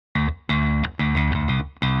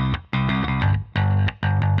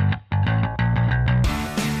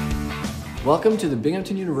Welcome to the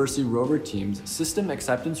Binghamton University Rover team's System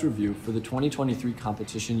Acceptance Review for the 2023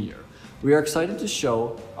 competition year. We are excited to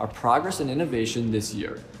show our progress and innovation this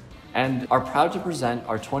year and are proud to present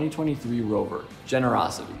our 2023 Rover,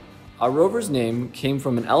 Generosity. Our Rover's name came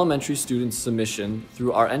from an elementary student's submission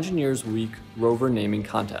through our Engineers Week Rover naming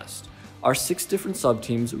contest. Our 6 different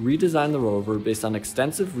sub-teams redesigned the Rover based on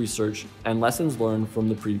extensive research and lessons learned from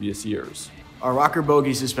the previous years. Our rocker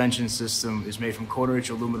bogie suspension system is made from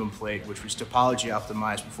quarter-inch aluminum plate, which was topology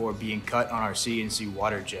optimized before being cut on our CNC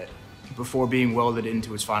water jet, before being welded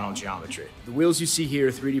into its final geometry. The wheels you see here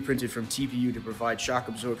are 3D printed from TPU to provide shock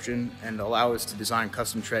absorption and allow us to design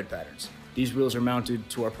custom tread patterns. These wheels are mounted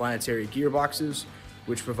to our planetary gearboxes,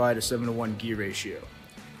 which provide a 7:1 gear ratio.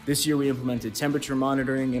 This year we implemented temperature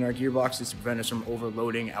monitoring in our gearboxes to prevent us from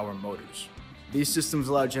overloading our motors. These systems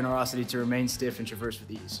allow Generosity to remain stiff and traverse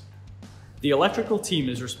with ease. The electrical team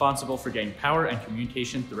is responsible for getting power and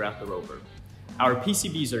communication throughout the Rover. Our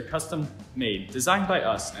PCBs are custom made, designed by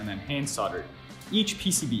us, and then hand soldered. Each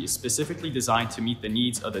PCB is specifically designed to meet the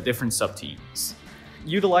needs of the different sub-teams.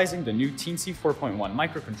 Utilizing the new Teensy 4.1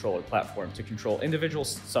 microcontroller platform to control individual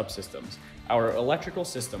subsystems, our electrical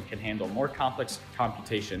system can handle more complex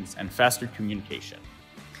computations and faster communication.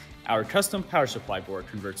 Our custom power supply board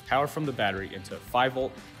converts power from the battery into a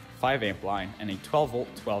 5-volt 5-amp line and a 12-volt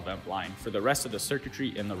 12-amp line for the rest of the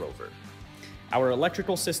circuitry in the Rover. Our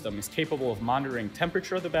electrical system is capable of monitoring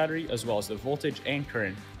temperature of the battery as well as the voltage and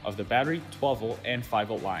current of the battery, 12-volt and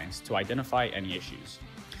 5-volt lines to identify any issues.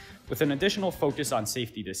 With an additional focus on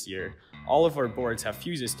safety this year, all of our boards have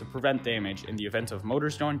fuses to prevent damage in the event of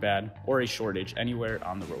motors going bad or a shortage anywhere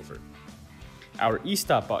on the Rover. Our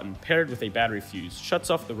e-stop button paired with a battery fuse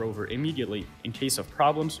shuts off the Rover immediately in case of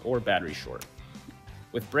problems or battery short.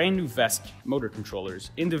 With brand new VESC motor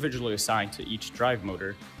controllers individually assigned to each drive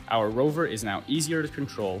motor, our Rover is now easier to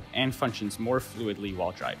control and functions more fluidly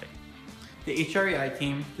while driving. The HREI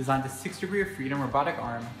team designed a 6-degree of freedom robotic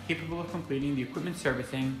arm capable of completing the equipment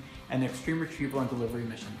servicing and the extreme retrieval and delivery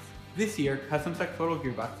missions. This year, custom sectoral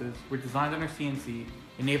gearboxes were designed on our CNC,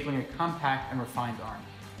 enabling a compact and refined arm.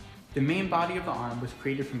 The main body of the arm was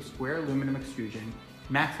created from square aluminum extrusion,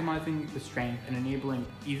 maximizing the strength and enabling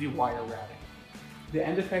easy wire routing. The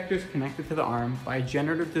end effectors connected to the arm by a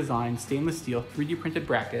generative design stainless steel 3D printed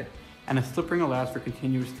bracket, and a slip ring allows for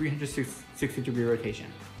continuous 360-degree rotation.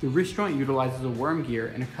 The wrist joint utilizes a worm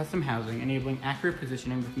gear and a custom housing, enabling accurate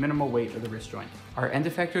positioning with minimal weight of the wrist joint. Our end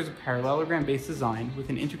effector is a parallelogram-based design with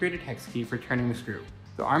an integrated hex key for turning the screw.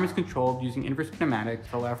 The arm is controlled using inverse kinematics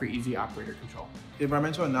to allow for easy operator control. The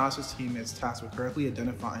environmental analysis team is tasked with correctly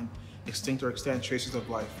identifying extinct or extant traces of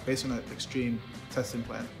life based on an extreme testing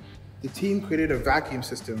plan. The team created a vacuum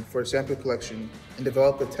system for sample collection and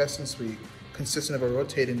developed a testing suite consisting of a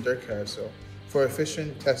rotating dirt carousel for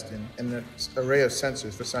efficient testing and an array of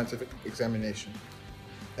sensors for scientific examination.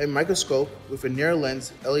 A microscope with a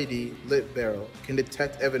near-lens LED lit barrel can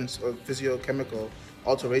detect evidence of physiochemical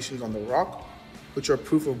alterations on the rock, which are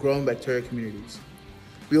proof of growing bacteria communities.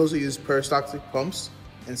 We also use peristaltic pumps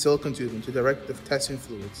and silicone tubing to direct the testing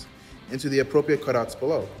fluids into the appropriate cutouts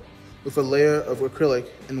below, with a layer of acrylic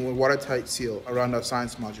and a watertight seal around our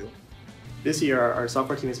science module. This year, our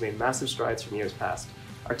software team has made massive strides from years past.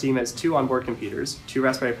 Our team has 2 onboard computers, 2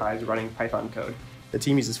 Raspberry Pis running Python code. The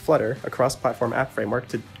team uses Flutter, a cross-platform app framework,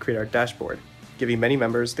 to create our dashboard, giving many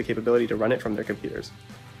members the capability to run it from their computers.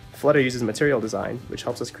 Flutter uses material design, which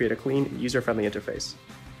helps us create a clean, user-friendly interface.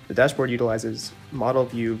 The dashboard utilizes model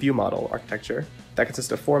view model architecture that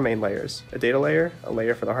consists of 4 main layers: a data layer, a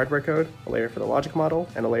layer for the hardware code, a layer for the logic model,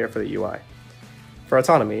 and a layer for the UI. For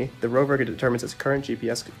autonomy, the Rover determines its current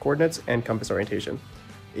GPS coordinates and compass orientation.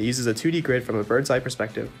 It uses a 2D grid from a bird's eye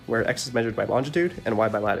perspective, where X is measured by longitude and Y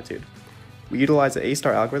by latitude. We utilize the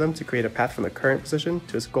A-star algorithm to create a path from the current position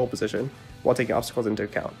to its goal position while taking obstacles into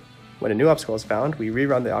account. When a new obstacle is found, we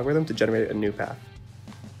rerun the algorithm to generate a new path.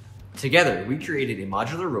 Together, we created a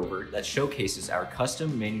modular rover that showcases our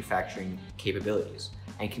custom manufacturing capabilities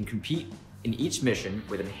and can compete in each mission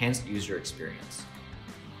with enhanced user experience.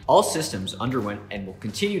 All systems underwent and will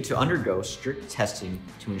continue to undergo strict testing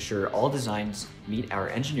to ensure all designs meet our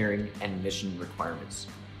engineering and mission requirements,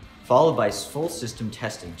 followed by full system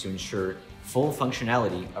testing to ensure full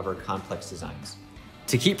functionality of our complex designs.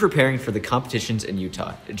 To keep preparing for the competitions in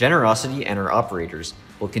Utah, Generosity and our operators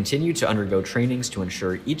will continue to undergo trainings to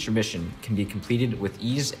ensure each mission can be completed with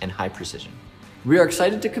ease and high precision. We are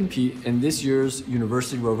excited to compete in this year's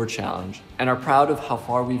University Rover Challenge and are proud of how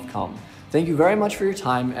far we've come. Thank you very much for your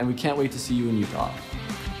time, and we can't wait to see you in Utah.